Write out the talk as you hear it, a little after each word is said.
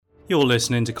You're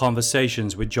listening to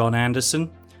Conversations with John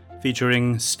Anderson,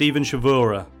 featuring Stephen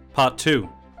Chavura, Part 2.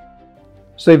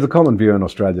 Steve, the common view in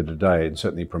Australia today, and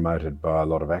certainly promoted by a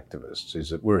lot of activists, is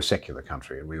that we're a secular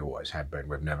country, and we always have been.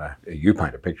 We've never. You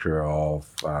paint a picture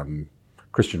of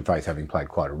Christian faith having played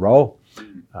quite a role,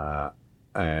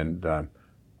 and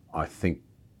I think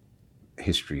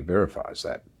history verifies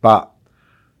that. But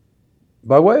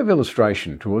by way of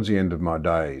illustration, towards the end of my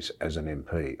days as an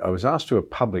MP, I was asked to a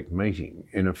public meeting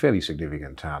in a fairly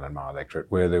significant town in my electorate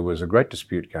where there was a great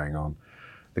dispute going on.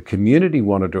 The community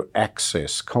wanted to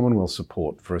access Commonwealth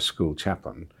support for a school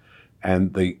chaplain,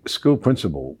 and the school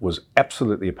principal was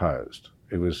absolutely opposed.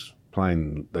 It was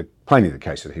plainly the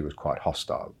case that he was quite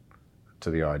hostile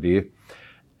to the idea,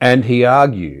 and he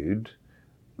argued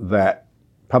that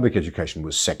public education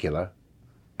was secular,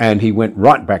 and he went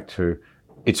right back to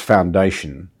its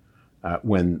foundation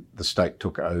when the state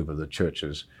took over the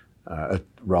church's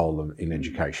role in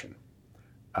education.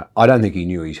 I don't think he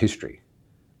knew his history,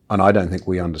 and I don't think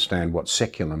we understand what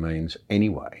secular means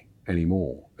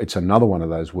anymore. It's another one of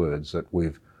those words that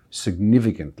we've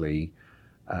significantly,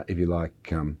 if you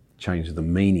like, changed the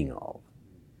meaning of.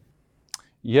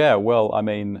 Yeah, well, I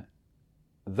mean,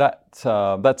 that's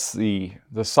the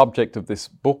subject of this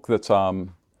book that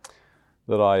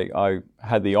I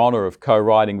had the honour of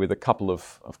co-writing with a couple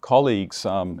of colleagues,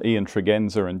 Ian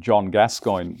Tregenza and John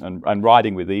Gascoigne, and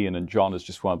writing with Ian and John is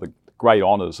just one of the great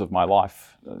honours of my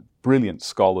life. Brilliant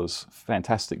scholars,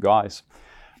 fantastic guys.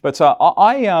 But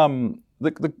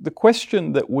the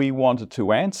question that we wanted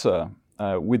to answer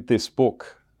with this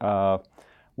book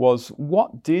was,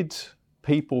 what did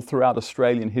people throughout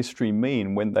Australian history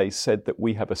mean when they said that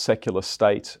we have a secular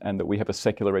state and that we have a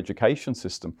secular education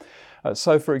system?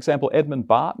 So, for example, Edmund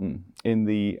Barton in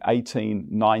the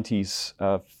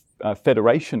 1890s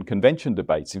Federation Convention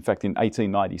debates, in fact in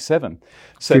 1897.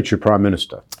 said, future Prime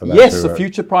Minister. Yes, the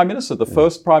future Prime Minister, the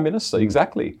first Prime Minister,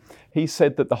 exactly. He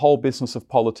said that the whole business of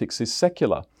politics is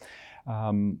secular.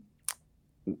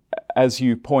 As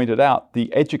you pointed out,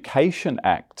 the Education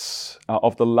Acts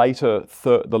of the later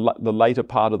part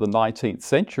of the 19th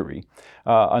century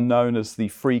are known as the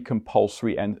Free,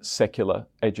 Compulsory and Secular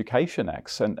Education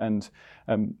Acts, and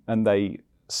they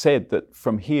said that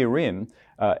from herein,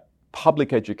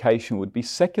 public education would be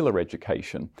secular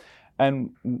education.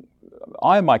 And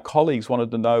I and my colleagues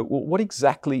wanted to know, well, what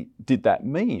exactly did that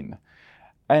mean?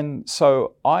 And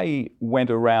so I went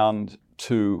around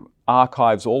to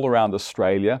archives all around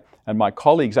Australia, and my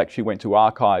colleagues actually went to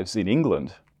archives in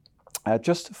England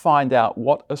just to find out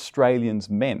what Australians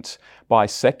meant by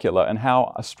secular and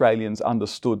how Australians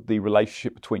understood the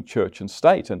relationship between church and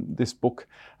state. And this book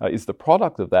is the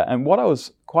product of that. And what I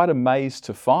was quite amazed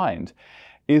to find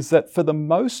is that for the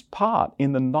most part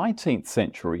in the 19th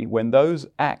century, when those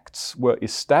acts were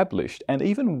established, and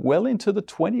even well into the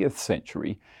 20th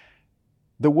century,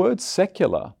 the word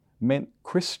secular meant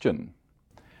Christian.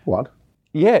 What?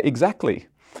 Yeah, exactly.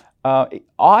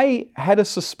 I had a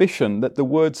suspicion that the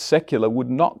word secular would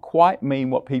not quite mean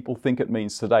what people think it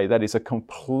means today. That is a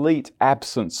complete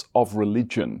absence of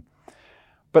religion.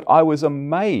 But I was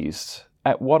amazed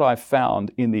at what I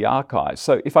found in the archives.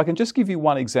 So if I can just give you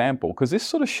one example, because this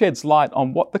sort of sheds light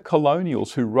on what the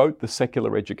colonials who wrote the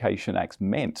Secular Education Acts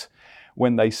meant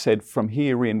when they said, from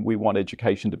herein we want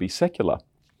education to be secular.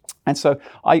 And so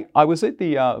I was at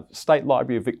the State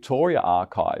Library of Victoria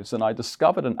archives, and I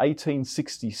discovered an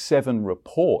 1867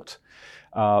 report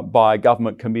by a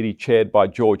government committee chaired by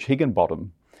George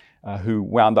Higginbottom, who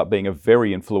wound up being a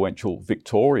very influential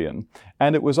Victorian.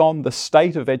 And it was on the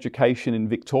state of education in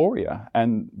Victoria.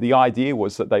 And the idea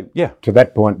was that To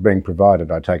that point being provided,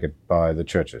 I take it, by the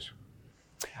churches?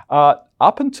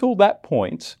 Up until that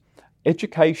point,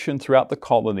 education throughout the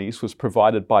colonies was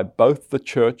provided by both the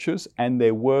churches, and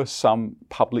there were some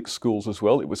public schools as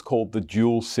well. It was called the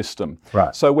dual system.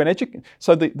 Right. So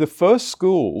the first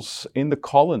schools in the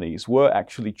colonies were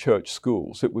actually church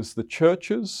schools. It was the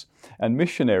churches and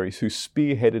missionaries who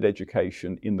spearheaded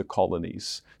education in the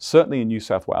colonies, certainly in New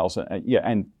South Wales,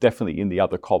 and definitely in the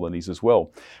other colonies as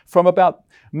well.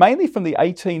 Mainly from the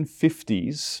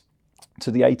 1850s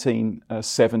to the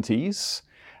 1870s,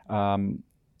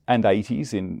 and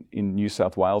 80s in New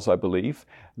South Wales, I believe,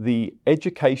 the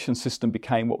education system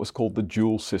became what was called the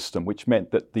dual system, which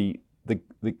meant that the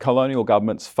colonial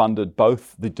governments funded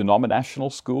both the denominational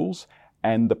schools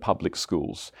and the public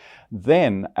schools.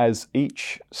 Then, as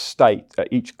each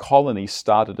colony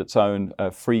started its own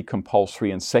free,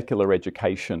 compulsory and secular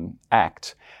education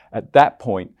act, at that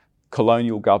point,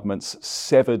 colonial governments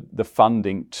severed the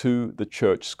funding to the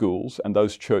church schools, and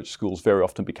those church schools very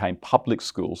often became public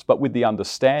schools, but with the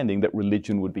understanding that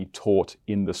religion would be taught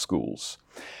in the schools.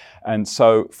 And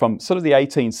so from sort of the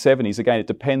 1870s, again, it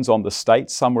depends on the state.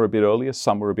 Some were a bit earlier,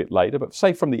 some were a bit later. But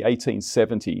say from the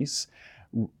 1870s,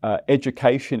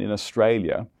 education in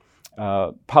Australia,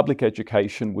 public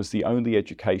education was the only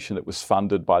education that was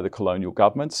funded by the colonial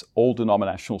governments. All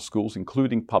denominational schools,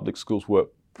 including public schools, were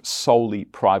solely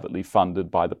privately funded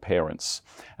by the parents.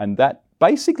 And that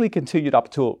basically continued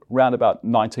up to around about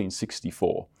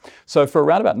 1964. So for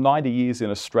around about 90 years in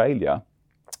Australia,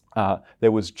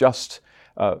 there was just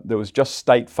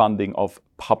state funding of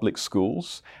public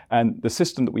schools. And the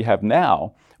system that we have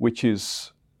now, which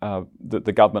is that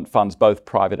the government funds both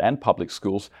private and public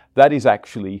schools, that is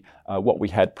actually what we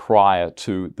had prior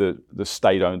to the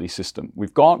state-only system.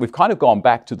 We've kind of gone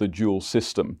back to the dual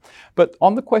system. But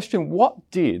on the question, what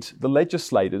did the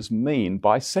legislators mean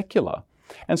by secular?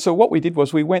 And so what we did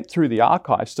was we went through the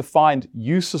archives to find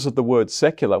uses of the word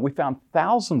secular. We found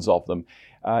thousands of them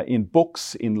in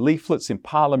books, in leaflets, in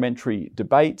parliamentary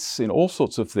debates, in all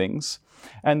sorts of things.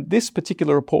 And this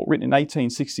particular report, written in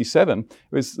 1867,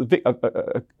 was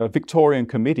a Victorian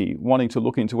committee wanting to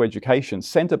look into education,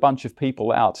 sent a bunch of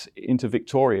people out into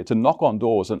Victoria to knock on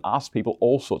doors and ask people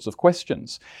all sorts of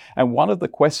questions. And one of the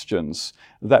questions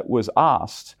that was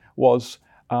asked was,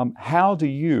 how do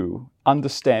you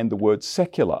understand the word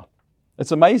secular?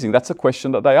 It's amazing. That's a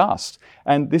question that they asked.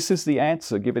 And this is the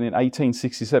answer given in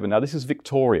 1867. Now, this is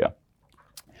Victoria.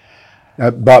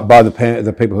 By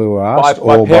the people who were asked?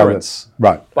 By parents.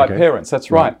 Right. By parents,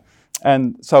 that's right.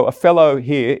 And so a fellow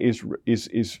here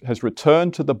has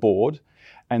returned to the board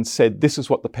and said, this is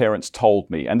what the parents told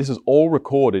me. And this is all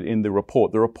recorded in the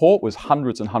report. The report was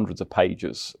hundreds and hundreds of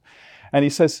pages. And he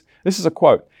says, this is a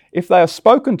quote, "If they are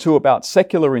spoken to about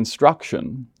secular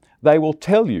instruction, they will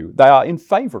tell you they are in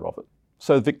favour of it."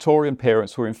 So Victorian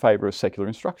parents were in favour of secular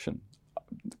instruction.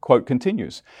 The quote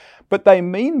continues, but they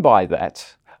mean by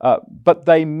that that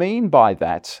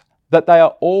they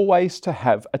are always to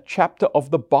have a chapter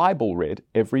of the Bible read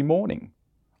every morning.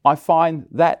 I find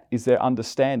that is their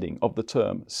understanding of the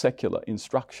term secular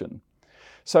instruction.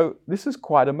 So this is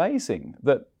quite amazing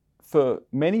that for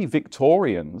many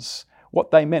Victorians,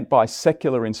 what they meant by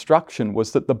secular instruction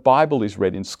was that the Bible is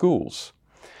read in schools.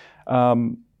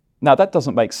 Now, that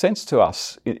doesn't make sense to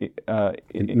us in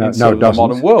the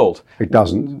modern world. It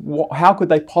doesn't. How could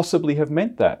they possibly have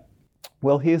meant that?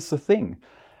 Well, here's the thing.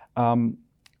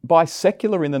 By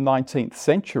secular in the 19th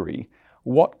century,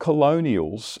 what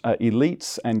colonials,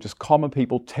 elites, and just common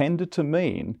people tended to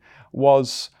mean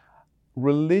was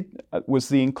the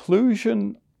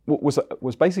inclusion,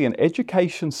 was basically an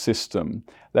education system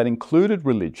that included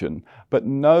religion, but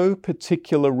no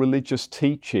particular religious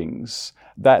teachings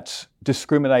that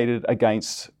discriminated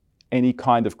against any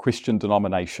kind of Christian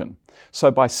denomination. So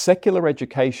by secular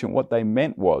education, what they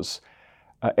meant was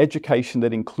education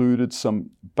that included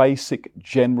some basic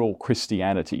general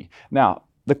Christianity. Now,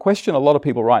 the question a lot of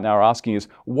people right now are asking is,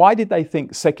 why did they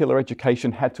think secular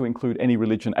education had to include any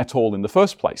religion at all in the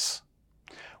first place?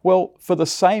 Well, for the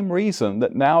same reason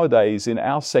that nowadays in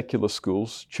our secular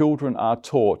schools, children are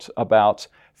taught about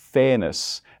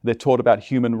fairness, they're taught about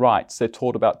human rights, they're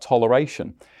taught about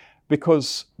toleration.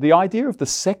 Because the idea of the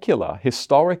secular,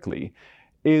 historically,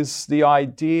 is the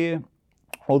idea,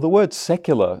 well, the word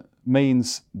secular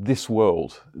means this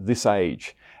world, this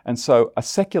age. And so a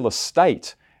secular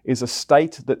state is a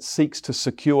state that seeks to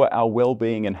secure our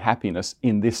well-being and happiness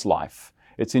in this life.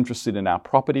 It's interested in our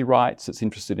property rights, it's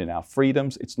interested in our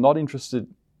freedoms, it's not interested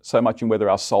so much in whether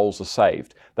our souls are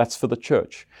saved. That's for the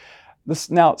church.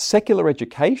 Now, secular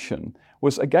education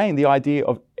was again the idea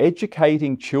of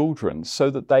educating children so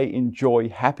that they enjoy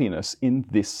happiness in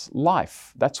this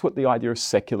life. That's what the idea of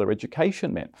secular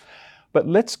education meant. But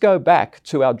let's go back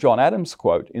to our John Adams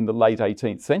quote in the late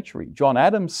 18th century. John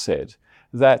Adams said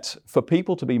that for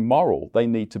people to be moral, they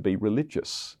need to be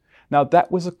religious. Now,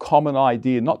 that was a common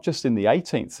idea, not just in the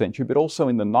 18th century, but also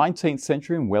in the 19th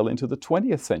century and well into the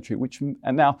 20th century.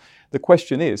 And now the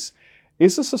question is a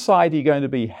society going to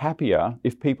be happier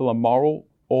if people are moral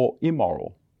or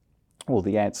immoral? Well,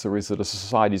 the answer is that a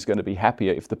society is going to be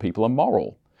happier if the people are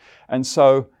moral. And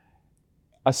so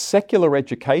a secular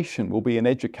education will be an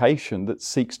education that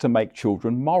seeks to make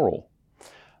children moral.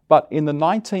 But in the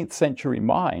 19th century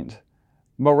mind,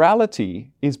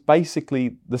 morality is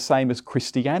basically the same as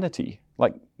Christianity.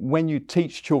 Like when you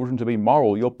teach children to be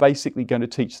moral, you're basically going to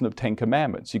teach them the Ten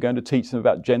Commandments. You're going to teach them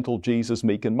about gentle Jesus,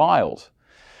 meek and mild.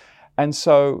 And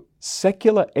so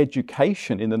secular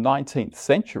education in the 19th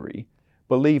century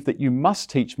believed that you must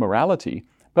teach morality.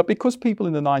 But because people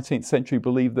in the 19th century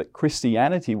believed that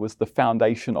Christianity was the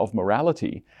foundation of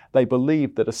morality, they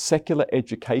believed that a secular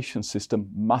education system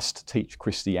must teach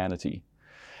Christianity.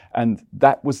 And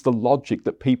that was the logic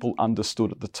that people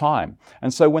understood at the time.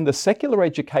 And so when the Secular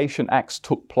Education Acts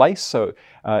took place, so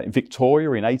Victoria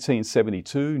in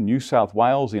 1872, New South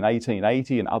Wales in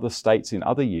 1880, and other states in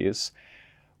other years,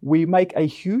 we make a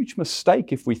huge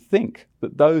mistake if we think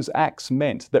that those acts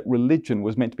meant that religion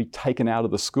was meant to be taken out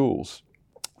of the schools.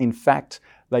 In fact,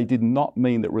 they did not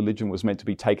mean that religion was meant to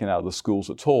be taken out of the schools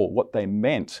at all. What they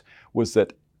meant was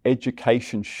that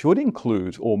education should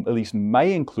include, or at least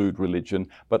may include, religion,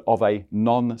 but of a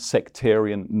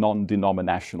non-sectarian,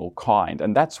 non-denominational kind.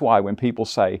 And that's why when people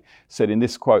said in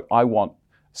this quote, "I want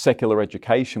secular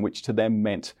education," which to them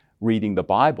meant reading the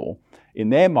Bible,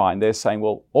 in their mind they're saying,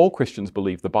 well, all Christians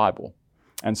believe the Bible.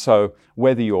 And so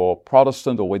whether you're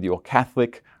Protestant or whether you're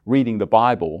Catholic, reading the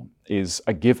Bible is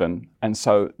a given, and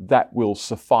so that will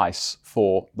suffice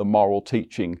for the moral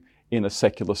teaching in a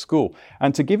secular school.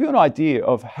 And to give you an idea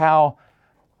of how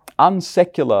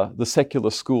unsecular the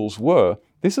secular schools were,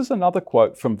 this is another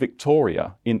quote from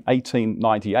Victoria in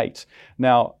 1898.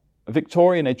 Now,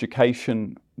 Victorian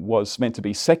education was meant to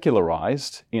be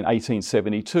secularized in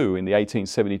 1872, in the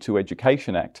 1872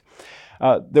 Education Act.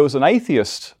 There was an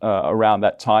atheist around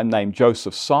that time named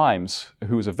Joseph Symes,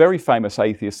 who was a very famous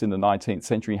atheist in the 19th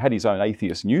century. He had his own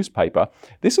atheist newspaper.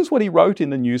 This is what he wrote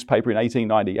in the newspaper in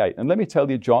 1898. And let me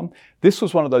tell you, John, this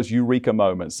was one of those eureka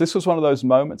moments. This was one of those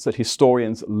moments that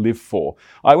historians live for.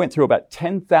 I went through about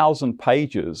 10,000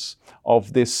 pages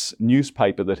of this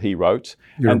newspaper that he wrote.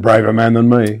 You're a braver man than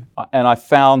me. And I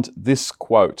found this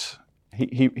quote.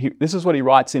 This is what he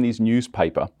writes in his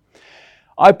newspaper.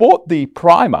 "I bought the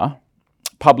primer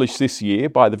published this year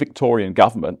by the Victorian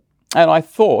government, and I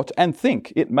thought and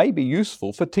think it may be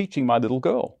useful for teaching my little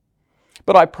girl.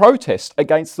 But I protest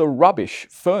against the rubbish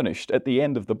furnished at the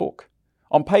end of the book.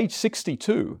 On page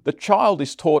 62, the child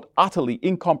is taught utterly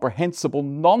incomprehensible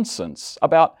nonsense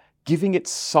about giving its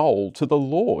soul to the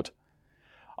Lord.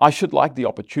 I should like the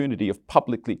opportunity of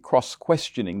publicly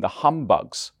cross-questioning the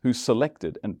humbugs who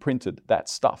selected and printed that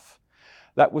stuff."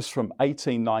 That was from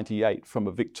 1898, from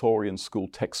a Victorian school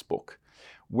textbook.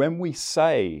 When we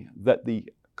say that the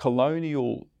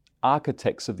colonial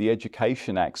architects of the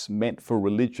Education Acts meant for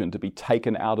religion to be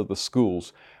taken out of the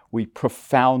schools, we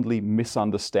profoundly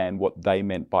misunderstand what they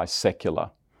meant by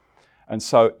secular. And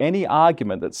so any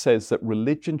argument that says that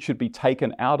religion should be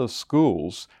taken out of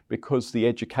schools because the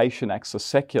Education Acts are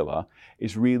secular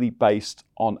is really based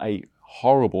on a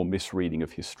horrible misreading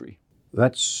of history.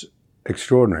 That's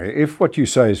extraordinary. If what you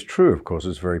say is true, of course,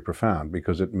 it's very profound,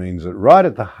 because it means that right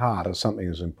at the heart of something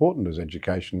as important as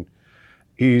education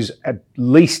is at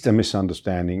least a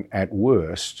misunderstanding, at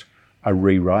worst, a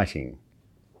rewriting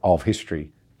of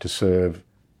history to serve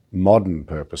modern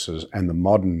purposes and the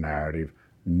modern narrative,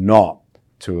 not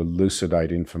to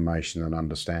elucidate information and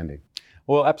understanding.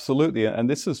 Well, absolutely. And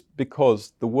this is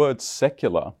because the word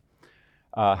secular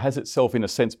has itself, in a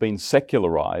sense, been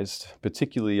secularized,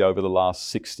 particularly over the last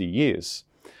 60 years.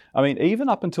 I mean, even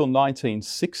up until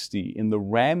 1960, in the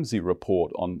Ramsay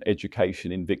Report on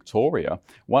Education in Victoria,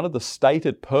 one of the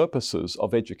stated purposes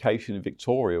of education in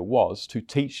Victoria was to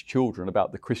teach children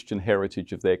about the Christian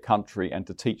heritage of their country and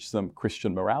to teach them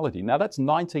Christian morality. Now, that's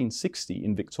 1960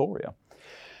 in Victoria.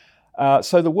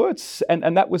 So the words,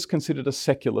 and that was considered a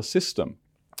secular system.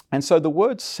 And so the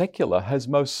word secular has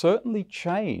most certainly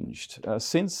changed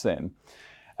since then.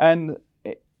 And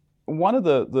one of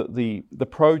the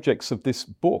projects of this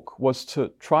book was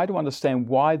to try to understand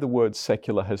why the word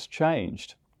secular has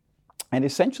changed. And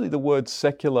essentially the word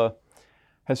secular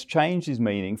has changed its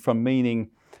meaning from meaning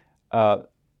a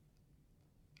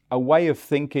way of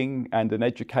thinking and an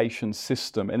education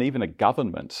system and even a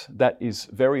government that is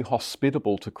very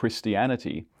hospitable to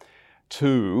Christianity,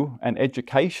 to an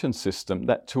education system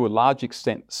that to a large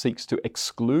extent seeks to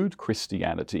exclude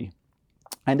Christianity,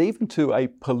 and even to a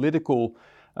political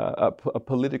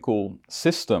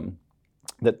system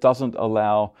that doesn't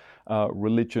allow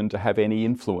religion to have any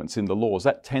influence in the laws.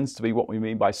 That tends to be what we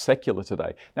mean by secular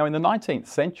today. Now, in the 19th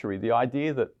century, the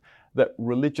idea that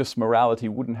religious morality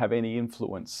wouldn't have any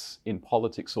influence in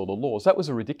politics or the laws, that was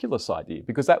a ridiculous idea,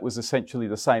 because that was essentially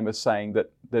the same as saying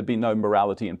that there'd be no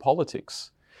morality in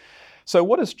politics. So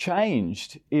what has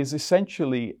changed is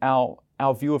essentially our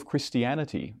view of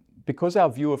Christianity. Because our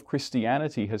view of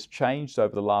Christianity has changed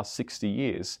over the last 60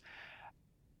 years,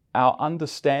 our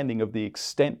understanding of the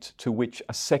extent to which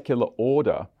a secular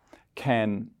order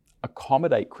can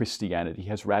accommodate Christianity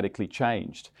has radically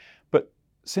changed. But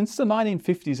since the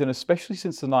 1950s, and especially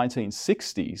since the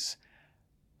 1960s,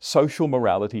 social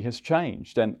morality has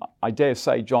changed. And I dare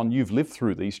say, John, you've lived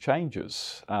through these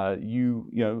changes. You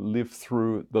lived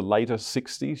through the later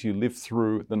 60s, you lived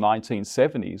through the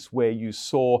 1970s, where you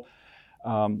saw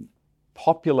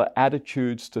popular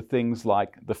attitudes to things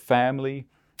like the family,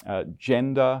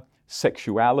 gender,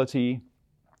 sexuality,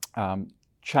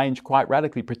 changed quite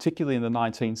radically, particularly in the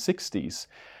 1960s.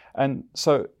 And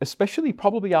so, especially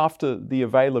probably after the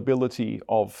availability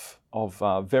of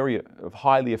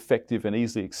highly effective and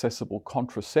easily accessible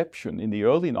contraception in the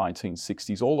early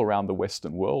 1960s, all around the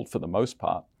Western world for the most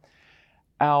part,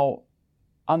 our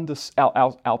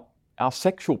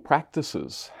sexual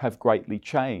practices have greatly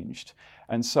changed.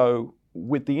 And so,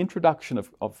 with the introduction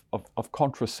of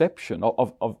contraception,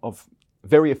 of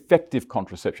very effective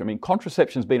contraception. I mean,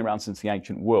 contraception's been around since the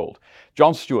ancient world.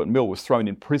 John Stuart Mill was thrown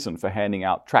in prison for handing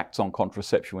out tracts on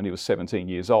contraception when he was 17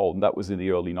 years old, and that was in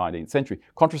the early 19th century.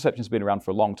 Contraception's been around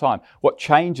for a long time. What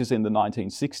changes in the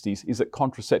 1960s is that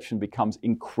contraception becomes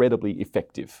incredibly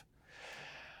effective.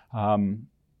 And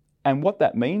what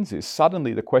that means is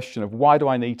suddenly the question of why do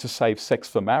I need to save sex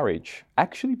for marriage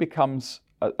actually becomes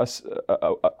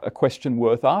a question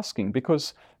worth asking,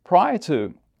 because prior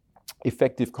to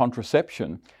effective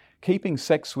contraception, keeping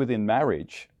sex within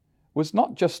marriage was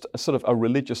not just a sort of a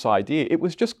religious idea, it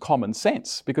was just common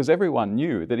sense, because everyone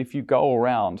knew that if you go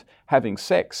around having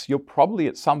sex, you're probably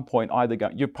at some point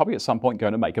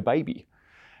going to make a baby.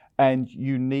 And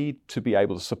you need to be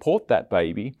able to support that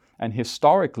baby. And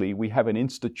historically, we have an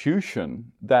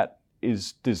institution that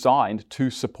is designed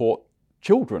to support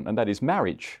children, and that is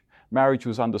marriage. Marriage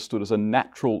was understood as a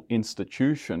natural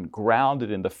institution grounded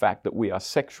in the fact that we are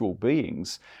sexual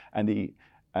beings, and the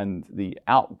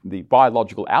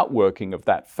biological outworking of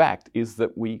that fact is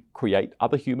that we create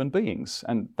other human beings.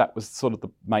 And that was sort of the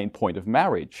main point of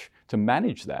marriage, to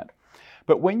manage that.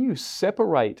 But when you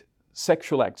separate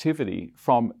sexual activity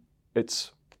from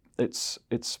its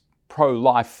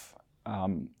pro-life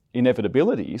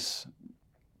inevitabilities,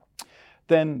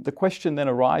 then the question then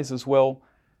arises, well,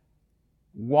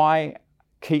 why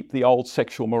keep the old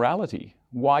sexual morality?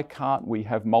 Why can't we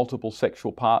have multiple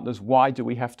sexual partners? Why do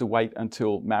we have to wait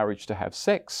until marriage to have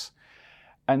sex?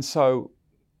 And so,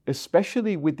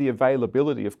 especially with the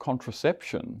availability of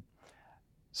contraception,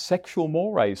 sexual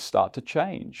mores start to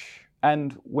change.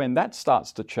 And when that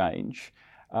starts to change,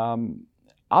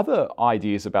 other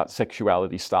ideas about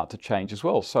sexuality start to change as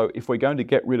well. So if we're going to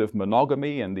get rid of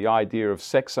monogamy and the idea of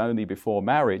sex only before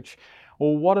marriage,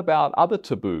 well, what about other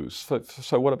taboos?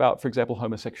 So what about, for example,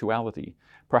 homosexuality?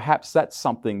 Perhaps that's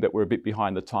something that we're a bit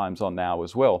behind the times on now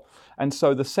as well. And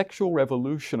so the sexual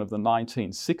revolution of the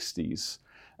 1960s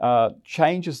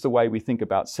changes the way we think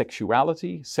about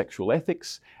sexuality, sexual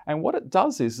ethics. And what it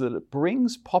does is that it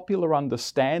brings popular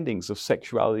understandings of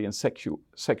sexuality and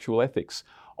sexual ethics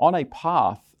on a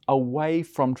path away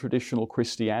from traditional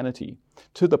Christianity,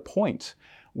 to the point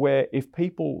where if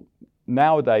people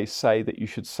nowadays say that you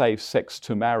should save sex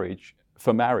for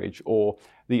marriage, or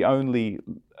the only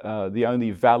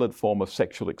valid form of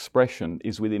sexual expression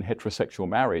is within heterosexual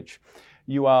marriage,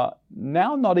 you are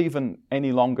now not even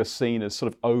any longer seen as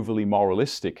sort of overly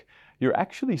moralistic. You're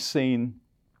actually seen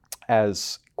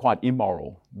as quite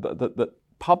immoral. That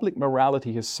public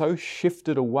morality has so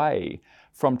shifted away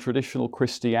from traditional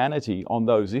Christianity on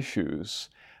those issues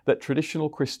that traditional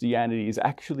Christianity is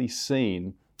actually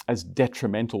seen as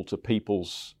detrimental to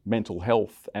people's mental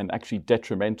health and actually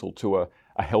detrimental to a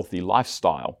healthy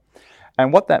lifestyle.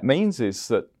 And what that means is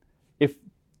that if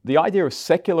the idea of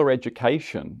secular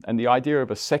education and the idea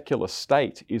of a secular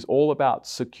state is all about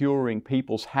securing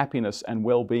people's happiness and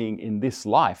well-being in this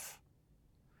life,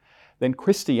 then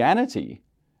Christianity,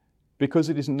 because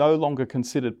it is no longer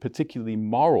considered particularly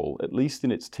moral, at least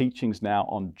in its teachings now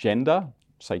on gender,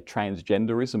 say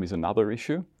transgenderism is another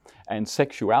issue, and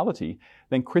sexuality,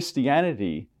 then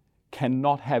Christianity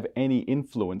cannot have any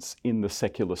influence in the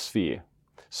secular sphere.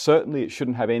 Certainly it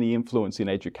shouldn't have any influence in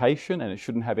education, and it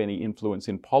shouldn't have any influence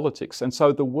in politics. And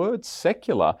so the word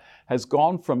secular has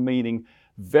gone from meaning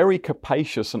very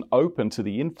capacious and open to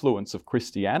the influence of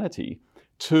Christianity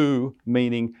to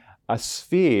meaning a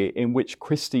sphere in which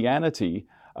Christianity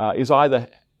is either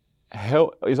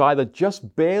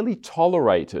just barely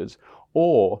tolerated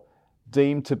or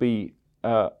deemed to be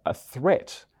a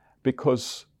threat,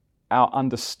 because our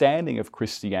understanding of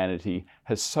Christianity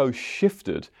has so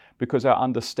shifted, because our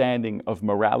understanding of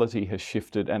morality has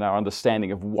shifted and our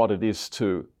understanding of what it is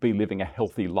to be living a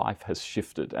healthy life has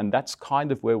shifted. And that's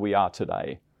kind of where we are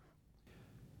today.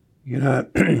 You know,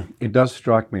 it does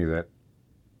strike me that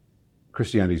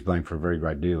Christianity is blamed for a very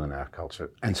great deal in our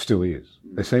culture, and still is.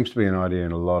 There seems to be an idea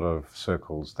in a lot of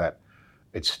circles that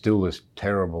it's still this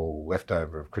terrible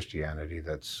leftover of Christianity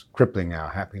that's crippling our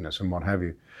happiness and what have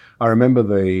you. I remember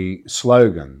the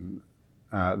slogan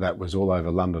that was all over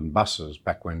London buses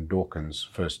back when Dawkins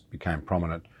first became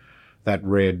prominent, that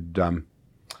read,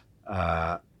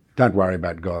 Don't worry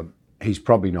about God. He's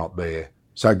probably not there.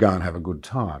 So go and have a good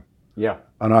time. Yeah.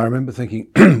 And I remember thinking,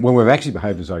 well, we've actually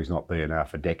behaved as though he's not there now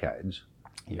for decades.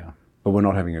 Yeah. But we're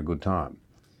not having a good time.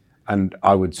 And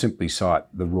I would simply cite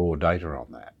the raw data on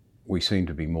that. We seem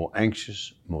to be more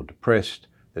anxious, more depressed,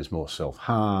 there's more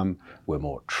self-harm, we're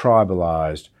more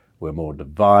tribalised, we're more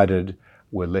divided,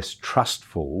 we're less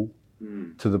trustful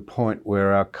to the point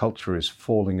where our culture is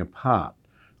falling apart.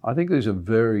 I think these are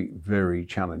very, very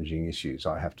challenging issues,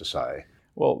 I have to say.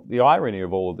 Well, the irony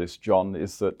of all of this, John,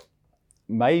 is that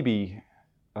maybe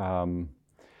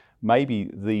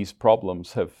these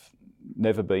problems have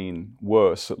never been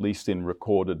worse, at least in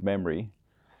recorded memory.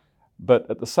 But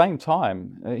at the same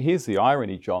time, here's the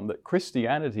irony, John, that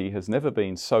Christianity has never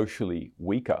been socially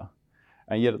weaker,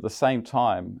 and yet at the same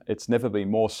time, it's never been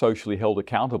more socially held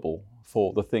accountable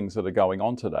for the things that are going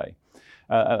on today.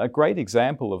 A great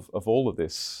example of all of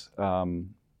this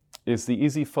is the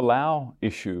Izzy Folau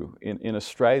issue in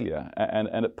Australia,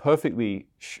 and it perfectly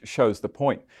shows the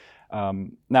point.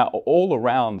 Now, all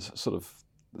around sort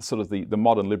of the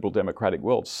modern liberal democratic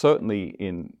world, certainly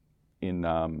in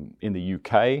the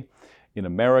UK, in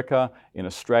America, in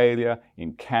Australia,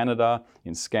 in Canada,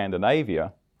 in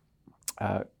Scandinavia,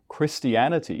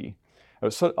 Christianity,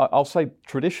 so I'll say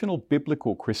traditional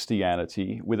biblical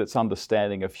Christianity, with its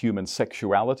understanding of human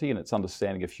sexuality and its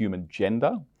understanding of human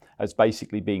gender as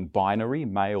basically being binary,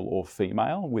 male or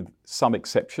female, with some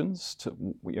exceptions to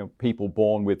people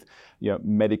born with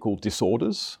medical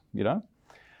disorders.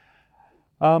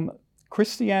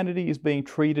 Christianity is being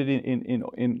treated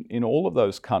in all of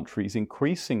those countries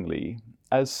increasingly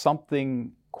as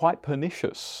something quite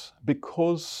pernicious,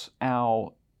 because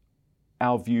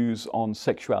our views on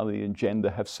sexuality and gender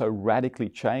have so radically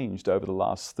changed over the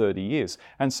last 30 years.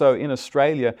 And so in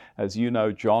Australia, as you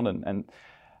know, John,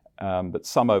 but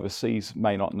some overseas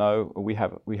may not know, we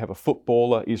have a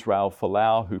footballer, Israel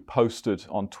Folau, who posted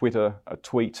on Twitter a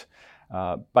tweet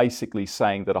basically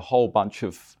saying that a whole bunch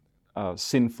of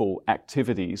sinful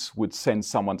activities would send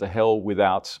someone to hell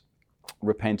without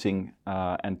repenting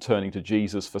and turning to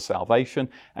Jesus for salvation.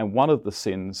 And one of the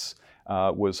sins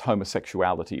was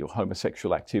homosexuality, or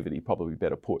homosexual activity, probably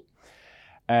better put.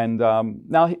 And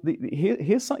now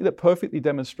here's something that perfectly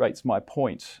demonstrates my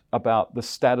point about the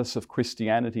status of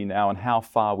Christianity now and how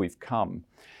far we've come.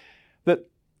 That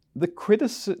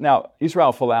now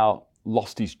Israel Folau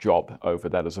lost his job over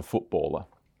that as a footballer.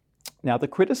 Now, the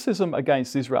criticism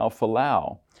against Israel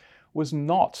Folau was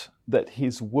not that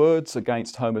his words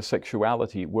against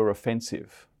homosexuality were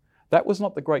offensive. That was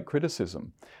not the great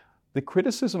criticism. The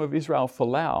criticism of Israel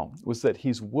Folau was that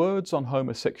his words on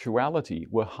homosexuality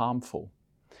were harmful,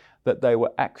 that they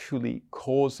were actually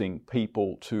causing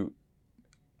people to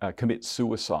commit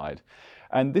suicide.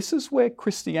 And this is where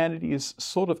Christianity is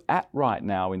sort of at right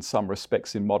now in some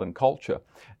respects in modern culture.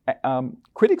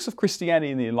 Critics of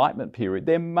Christianity in the Enlightenment period,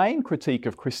 their main critique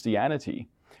of Christianity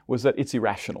was that it's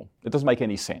irrational. It doesn't make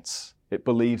any sense. It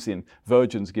believes in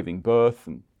virgins giving birth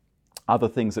and other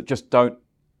things that just don't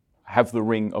have the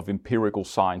ring of empirical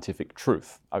scientific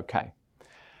truth. Okay.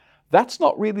 That's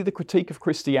not really the critique of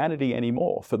Christianity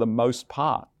anymore, for the most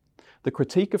part. The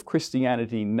critique of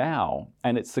Christianity now,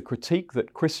 and it's the critique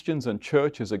that Christians and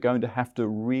churches are going to have to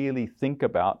really think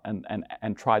about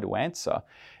and try to answer,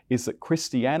 is that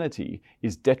Christianity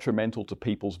is detrimental to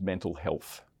people's mental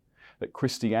health, that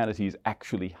Christianity is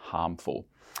actually harmful.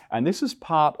 And this is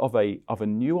part of a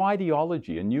new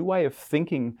ideology, a new way of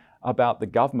thinking about the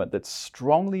government that's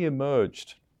strongly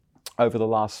emerged over the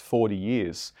last 40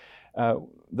 years,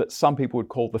 that some people would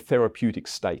call the therapeutic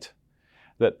state.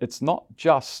 That it's not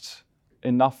just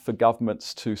enough for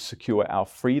governments to secure our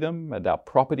freedom and our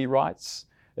property rights,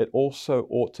 it also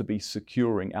ought to be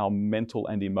securing our mental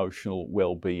and emotional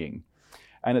well-being.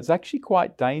 And it's actually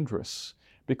quite dangerous,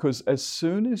 because as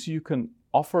soon as you can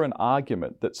offer an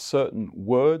argument that certain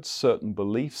words, certain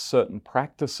beliefs, certain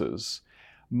practices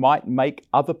might make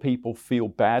other people feel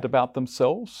bad about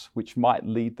themselves, which might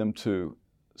lead them to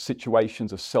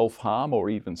situations of self-harm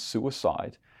or even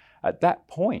suicide, at that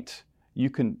point, you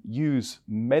can use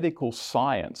medical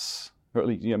science, or at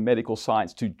least medical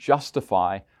science, to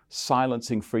justify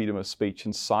silencing freedom of speech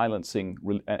and silencing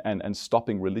and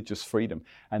stopping religious freedom.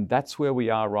 And that's where we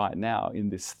are right now, in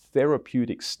this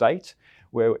therapeutic state,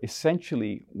 where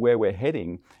essentially where we're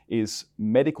heading is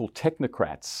medical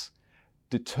technocrats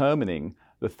determining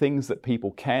the things that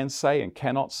people can say and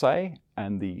cannot say,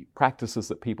 and the practices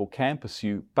that people can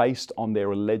pursue based on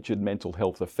their alleged mental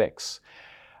health effects.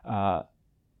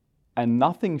 And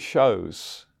nothing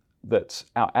shows that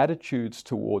our attitudes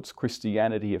towards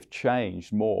Christianity have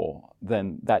changed more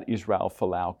than that Israel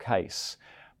Folau case.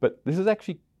 But this is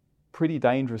actually pretty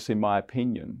dangerous in my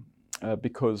opinion,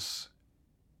 because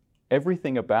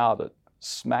everything about it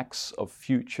smacks of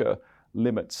future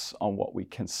limits on what we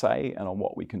can say and on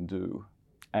what we can do.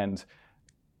 And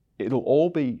it'll all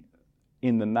be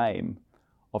in the name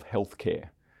of healthcare.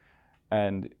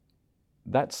 And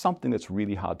that's something that's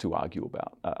really hard to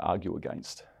argue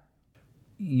against.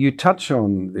 You touch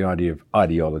on the idea of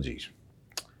ideologies.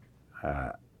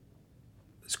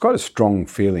 It's quite a strong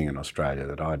feeling in Australia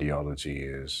that ideology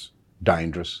is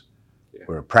dangerous. Yeah.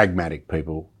 We're a pragmatic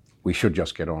people. We should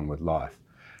just get on with life.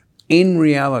 In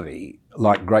reality,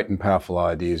 like great and powerful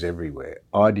ideas everywhere,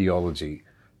 ideology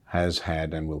has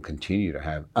had and will continue to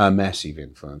have a massive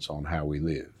influence on how we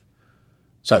live.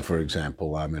 So, for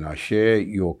example, I share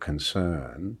your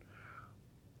concern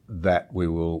that we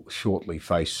will shortly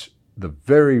face the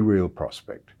very real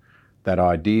prospect that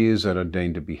ideas that are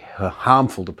deemed to be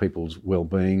harmful to people's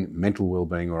well-being, mental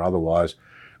well-being or otherwise,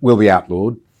 will be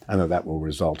outlawed, and that will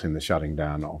result in the shutting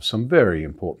down of some very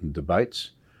important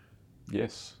debates.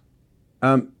 Yes.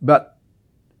 But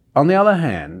on the other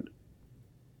hand,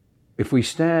 if we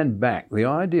stand back, the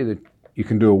idea that you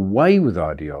can do away with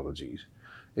ideologies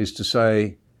is to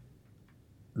say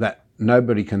that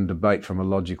nobody can debate from a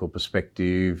logical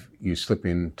perspective. You slip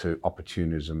into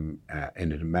opportunism,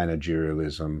 into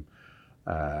managerialism,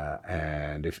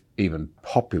 and if even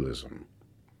populism.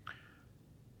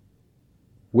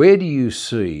 Where do you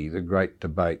see the great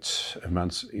debates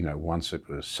amongst, once it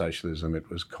was socialism, it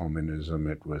was communism,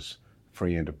 it was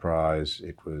free enterprise,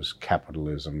 it was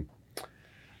capitalism.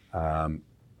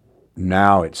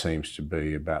 Now it seems to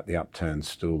be about the upturned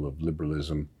stool of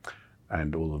liberalism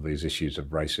and all of these issues of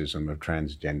racism, of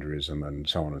transgenderism and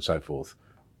so on and so forth,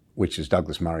 which, as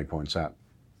Douglas Murray points out,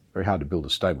 very hard to build a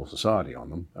stable society on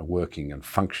them, a working and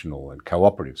functional and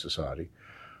cooperative society.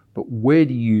 But where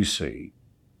do you see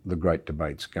the great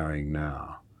debates going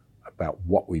now about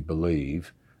what we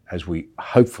believe as we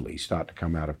hopefully start to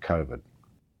come out of COVID?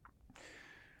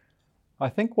 I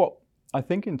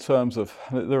think in terms of,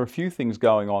 there are a few things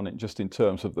going on in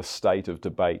terms of the state of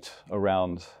debate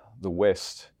around the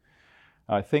West.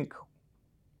 I think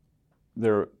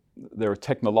there are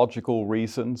technological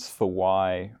reasons for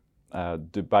why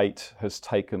debate has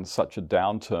taken such a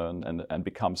downturn and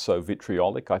become so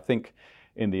vitriolic. I think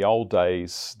in the old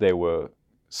days there were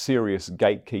serious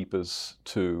gatekeepers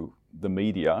to the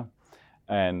media,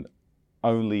 and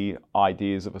only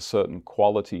ideas of a certain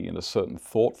quality and a certain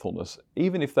thoughtfulness,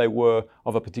 even if they were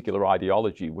of a particular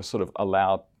ideology, were sort of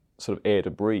allowed sort of air to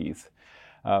breathe.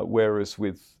 Whereas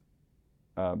with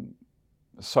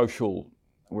social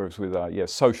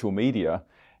media,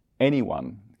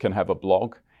 anyone can have a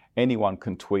blog, anyone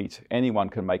can tweet, anyone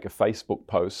can make a Facebook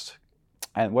post.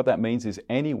 And what that means is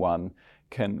anyone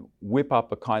can whip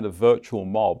up a kind of virtual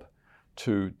mob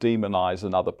to demonize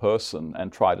another person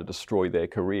and try to destroy their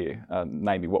career,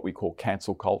 namely what we call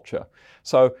cancel culture.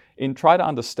 So in trying to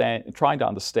understand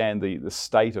the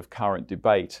state of current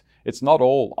debate, it's not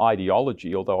all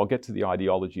ideology, although I'll get to the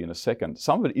ideology in a second.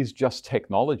 Some of it is just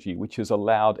technology, which has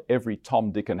allowed every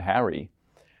Tom, Dick and Harry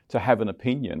to have an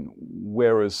opinion,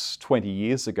 whereas 20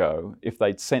 years ago, if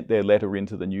they'd sent their letter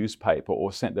into the newspaper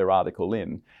or sent their article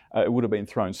in, it would have been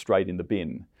thrown straight in the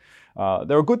bin.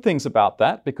 There are good things about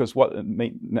that, because what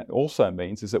it also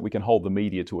means is that we can hold the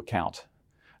media to account.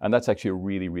 And that's actually a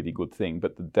really, really good thing.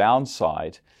 But the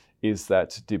downside is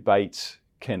that debate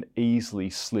can easily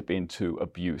slip into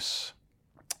abuse.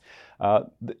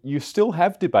 You still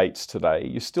have debates today,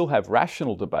 you still have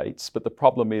rational debates, but the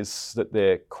problem is that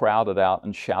they're crowded out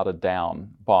and shouted down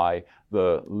by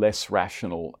the less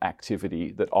rational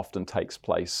activity that often takes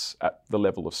place at the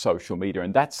level of social media.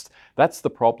 And that's the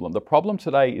problem. The problem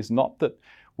today is not that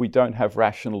we don't have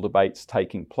rational debates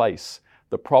taking place.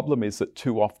 The problem is that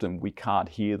too often we can't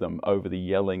hear them over the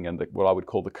yelling and what I would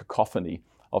call the cacophony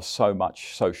of so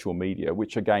much social media,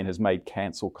 which again has made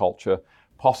cancel culture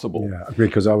possible. Yeah,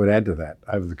 because I would add to that,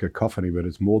 over the cacophony, but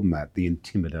it's more than that, the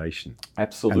intimidation.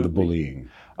 Absolutely. And the bullying.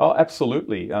 Oh,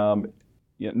 absolutely.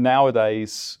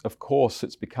 Nowadays, of course,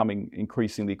 it's becoming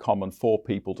increasingly common for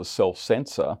people to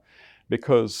self-censor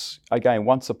because, again,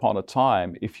 once upon a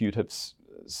time, if you'd have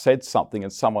said something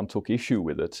and someone took issue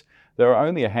with it, there are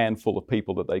only a handful of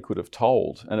people that they could have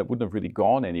told, and it wouldn't have really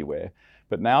gone anywhere.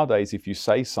 But nowadays, if you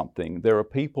say something, there are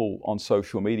people on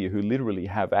social media who literally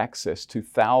have access to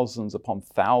thousands upon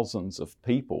thousands of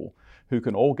people who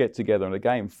can all get together and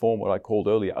again form what I called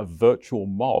earlier a virtual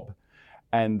mob,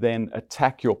 and then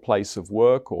attack your place of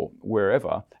work or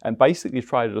wherever and basically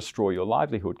try to destroy your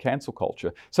livelihood, cancel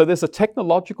culture. So there's a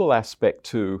technological aspect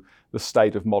to the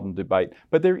state of modern debate,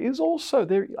 but there is also,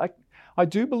 I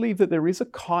do believe that there is a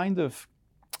kind of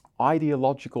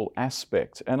ideological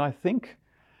aspect. And I think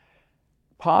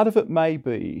part of it may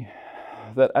be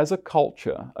that as a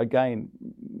culture, again,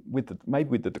 maybe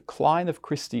with the decline of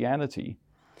Christianity,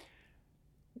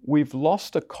 we've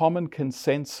lost a common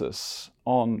consensus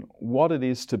on what it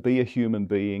is to be a human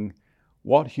being,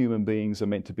 what human beings are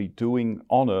meant to be doing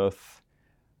on earth,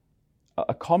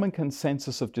 a common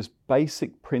consensus of just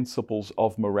basic principles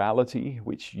of morality,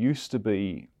 which used to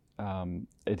be,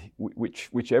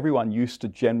 which everyone used to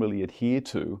generally adhere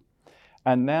to.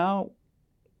 And now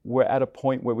we're at a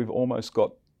point where we've almost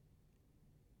got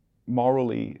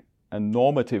morally and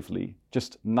normatively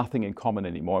just nothing in common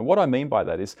anymore. And what I mean by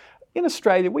that is, in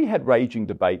Australia, we had raging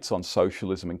debates on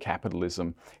socialism and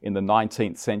capitalism in the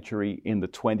 19th century, in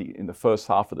the first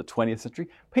half of the 20th century.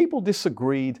 People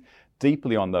disagreed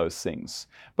deeply on those things.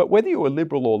 But whether you were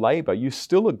Liberal or Labor, you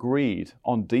still agreed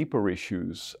on deeper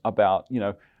issues about,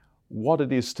 what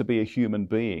it is to be a human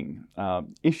being,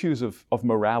 issues of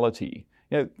morality.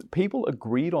 People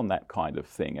agreed on that kind of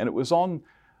thing. And it was on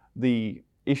the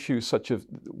issues such as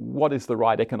what is the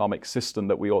right economic system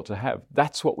that we ought to have.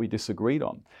 That's what we disagreed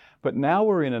on. But now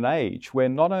we're in an age where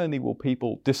not only will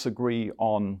people disagree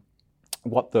on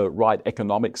what the right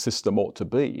economic system ought to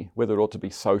be, whether it ought to be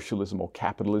socialism or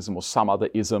capitalism or some other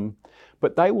ism,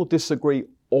 but they will disagree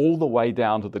all the way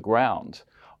down to the ground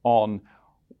on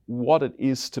what it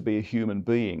is to be a human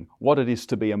being, what it is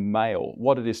to be a male,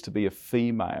 what it is to be a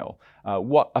female,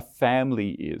 what a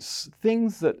family is.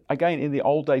 Things that, again, in the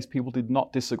old days, people did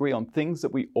not disagree on, things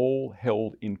that we all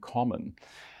held in common.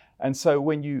 And so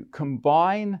when you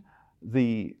combine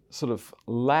the sort of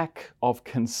lack of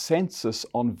consensus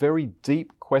on very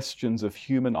deep questions of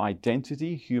human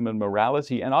identity, human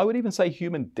morality, and I would even say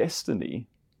human destiny,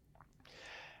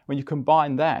 when you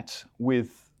combine that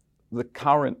with the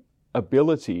current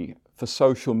ability for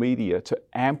social media to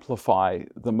amplify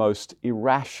the most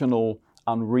irrational,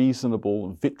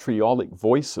 unreasonable, vitriolic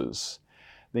voices,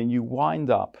 then you wind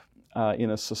up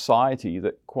in a society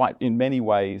that quite in many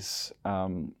ways,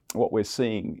 what we're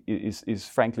seeing is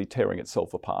frankly tearing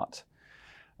itself apart.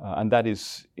 And that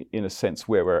is, in a sense,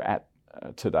 where we're at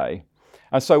today.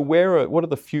 And so what are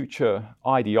the future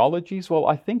ideologies? Well,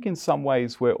 I think in some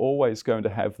ways we're always going to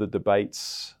have the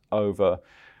debates over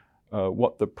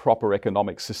what the proper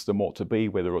economic system ought to be,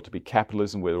 whether it ought to be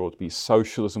capitalism, whether it ought to be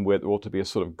socialism, whether it ought to be a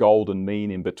sort of golden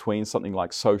mean in between, something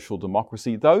like social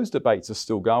democracy. Those debates are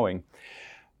still going.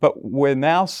 But we're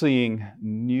now seeing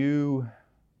new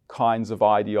kinds of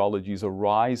ideologies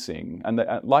arising. And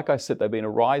like I said, they've been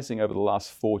arising over the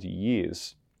last 40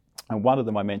 years. And one of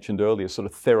them I mentioned earlier, sort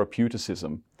of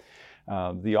therapeuticism.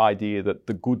 The idea that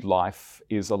the good life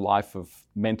is a life of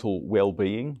mental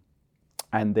well-being,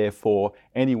 and therefore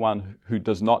anyone who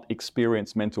does not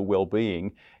experience mental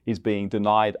well-being is being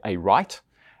denied a right.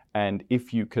 And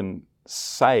if you can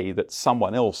say that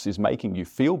someone else is making you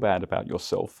feel bad about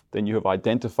yourself, then you have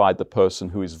identified the person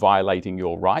who is violating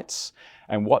your rights.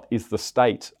 And what is the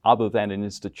state other than an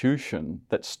institution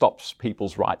that stops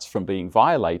people's rights from being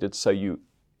violated? So you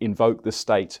invoke the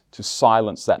state to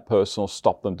silence that person or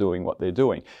stop them doing what they're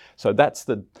doing. So that's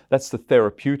the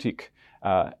therapeutic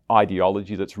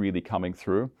ideology that's really coming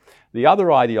through. The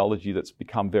other ideology that's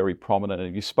become very prominent,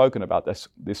 and you've spoken about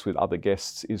this with other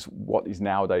guests, is what is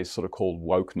nowadays sort of called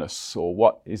wokeness, or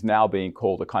what is now being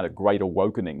called a kind of great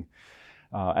awakening.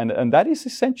 And that is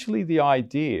essentially the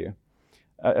idea,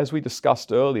 as we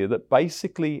discussed earlier, that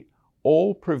basically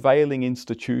all prevailing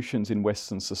institutions in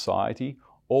Western society,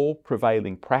 all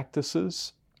prevailing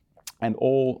practices, and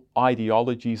all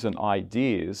ideologies and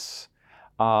ideas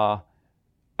are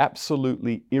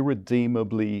absolutely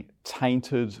irredeemably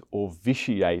tainted or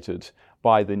vitiated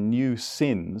by the new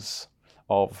sins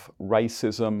of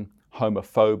racism,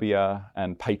 homophobia,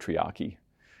 and patriarchy.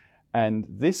 And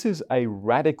this is a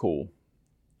radical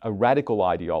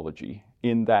ideology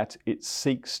in that it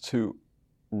seeks to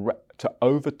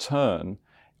overturn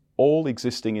all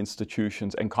existing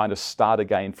institutions and kind of start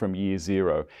again from year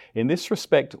zero. In this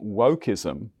respect,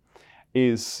 wokeism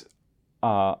is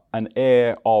an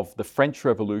heir of the French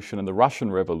Revolution and the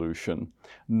Russian Revolution,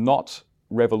 not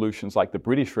revolutions like the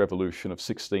British Revolution of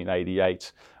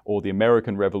 1688 or the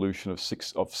American Revolution of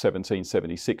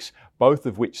 1776, both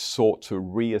of which sought to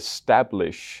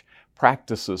re-establish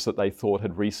practices that they thought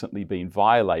had recently been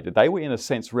violated. They were, in a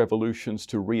sense, revolutions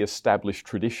to re-establish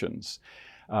traditions.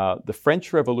 The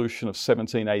French Revolution of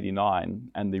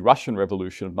 1789 and the Russian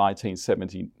Revolution of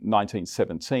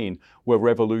 1917 were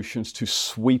revolutions to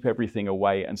sweep everything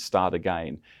away and start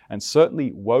again. And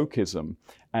certainly wokeism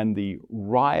and the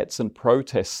riots and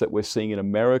protests that we're seeing in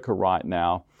America right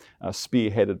now,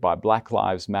 spearheaded by Black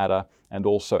Lives Matter and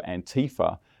also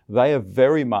Antifa, They are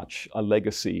very much a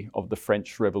legacy of the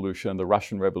French Revolution and the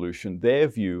Russian Revolution. Their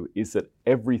view is that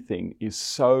everything is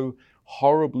so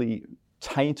horribly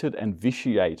tainted and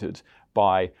vitiated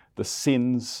by the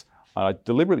sins, I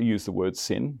deliberately use the word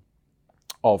sin,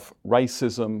 of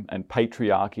racism and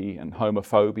patriarchy and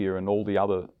homophobia and all the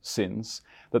other sins,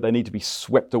 that they need to be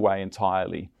swept away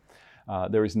entirely.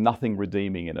 There is nothing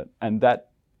redeeming in it. And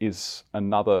that is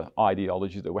another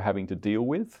ideology that we're having to deal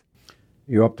with.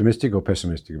 Are you optimistic or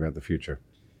pessimistic about the future?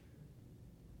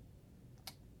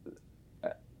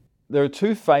 There are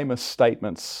two famous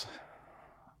statements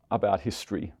about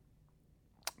history.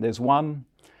 There's one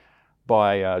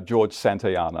by George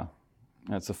Santayana,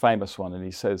 and it's a famous one, and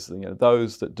he says,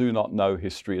 those that do not know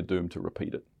history are doomed to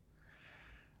repeat it.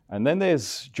 And then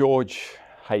there's George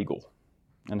Hegel,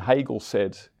 and Hegel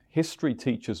said, history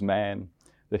teaches man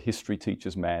that history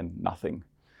teaches man nothing.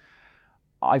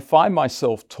 I find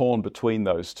myself torn between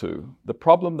those two. The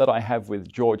problem that I have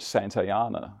with George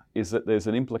Santayana is that there's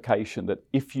an implication that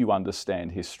if you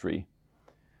understand history,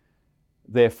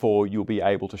 therefore you'll be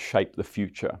able to shape the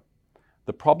future.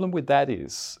 The problem with that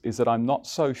is that I'm not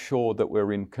so sure that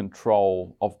we're in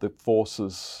control of the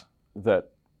forces that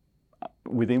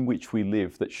within which we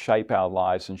live that shape our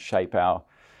lives and shape our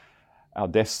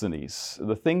destinies.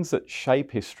 The things that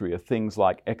shape history are things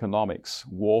like economics,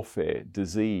 warfare,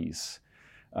 disease,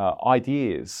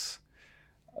 ideas.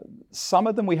 Some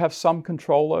of them we have some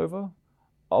control over.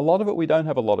 A lot of it we don't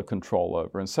have a lot of control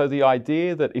over. And so the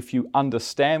idea that if you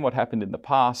understand what happened in the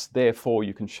past, therefore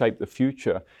you can shape the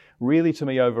future, really to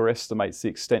me overestimates the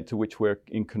extent to which we're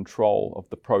in control of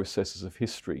the processes of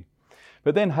history.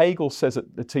 But then Hegel says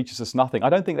it teaches us nothing. I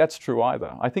don't think that's true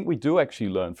either. I think we do actually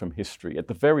learn from history. At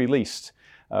the very least,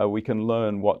 we can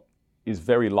learn what is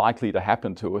very likely to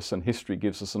happen to us, and history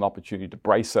gives us an opportunity to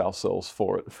brace ourselves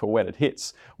for it, for when it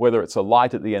hits, whether it's a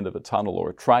light at the end of a tunnel or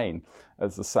a train,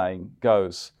 as the saying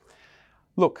goes.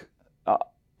 Look,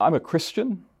 I'm a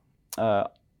Christian. I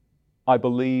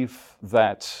believe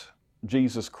that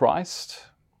Jesus Christ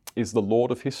is the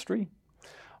Lord of history.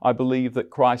 I believe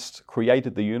that Christ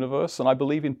created the universe, and I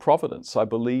believe in providence. I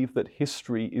believe that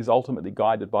history is ultimately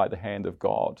guided by the hand of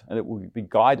God, and it will be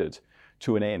guided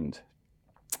to an end.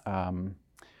 And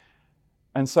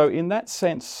so in that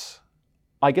sense,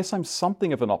 I guess I'm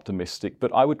something of an optimistic,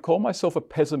 but I would call myself a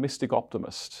pessimistic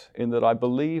optimist, in that I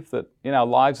believe that in our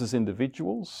lives as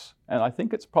individuals, and I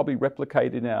think it's probably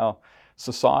replicated in our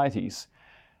societies,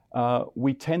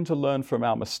 we tend to learn from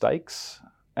our mistakes,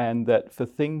 and that for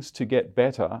things to get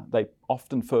better, they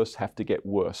often first have to get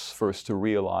worse for us to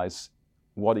realize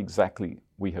what exactly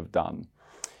we have done.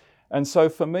 And so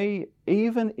for me,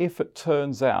 even if it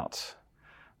turns out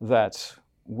that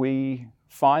we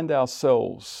find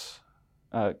ourselves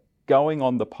going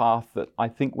on the path that I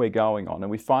think we're going on,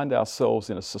 and we find ourselves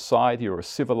in a society or a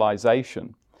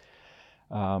civilization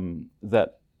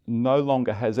that no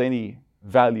longer has any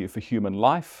value for human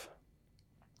life,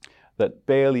 that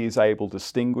barely is able to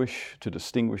distinguish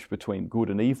between good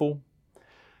and evil,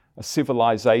 a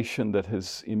civilization that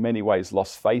has in many ways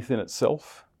lost faith in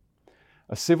itself,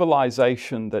 a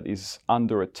civilization that is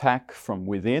under attack from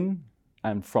within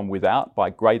and from without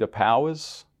by greater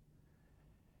powers,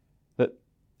 that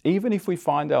even if we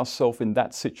find ourselves in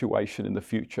that situation in the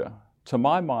future, to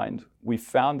my mind, we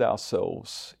found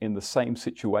ourselves in the same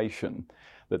situation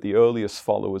that the earliest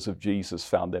followers of Jesus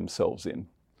found themselves in.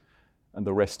 And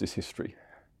the rest is history.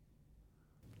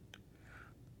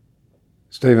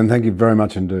 Stephen, thank you very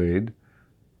much indeed.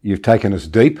 You've taken us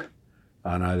deep.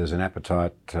 I know there's an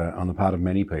appetite on the part of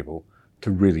many people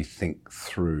to really think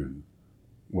through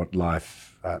what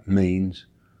life means.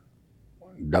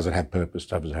 Does it have purpose?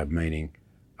 Does it have meaning?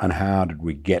 And how did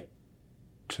we get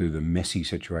to the messy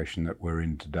situation that we're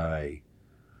in today?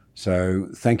 So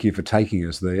thank you for taking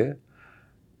us there,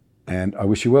 and I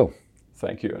wish you well.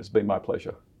 Thank you. It's been my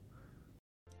pleasure.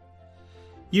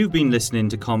 You've been listening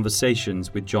to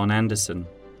Conversations with John Anderson.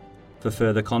 For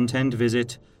further content,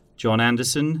 visit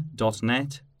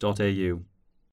johnanderson.net.au.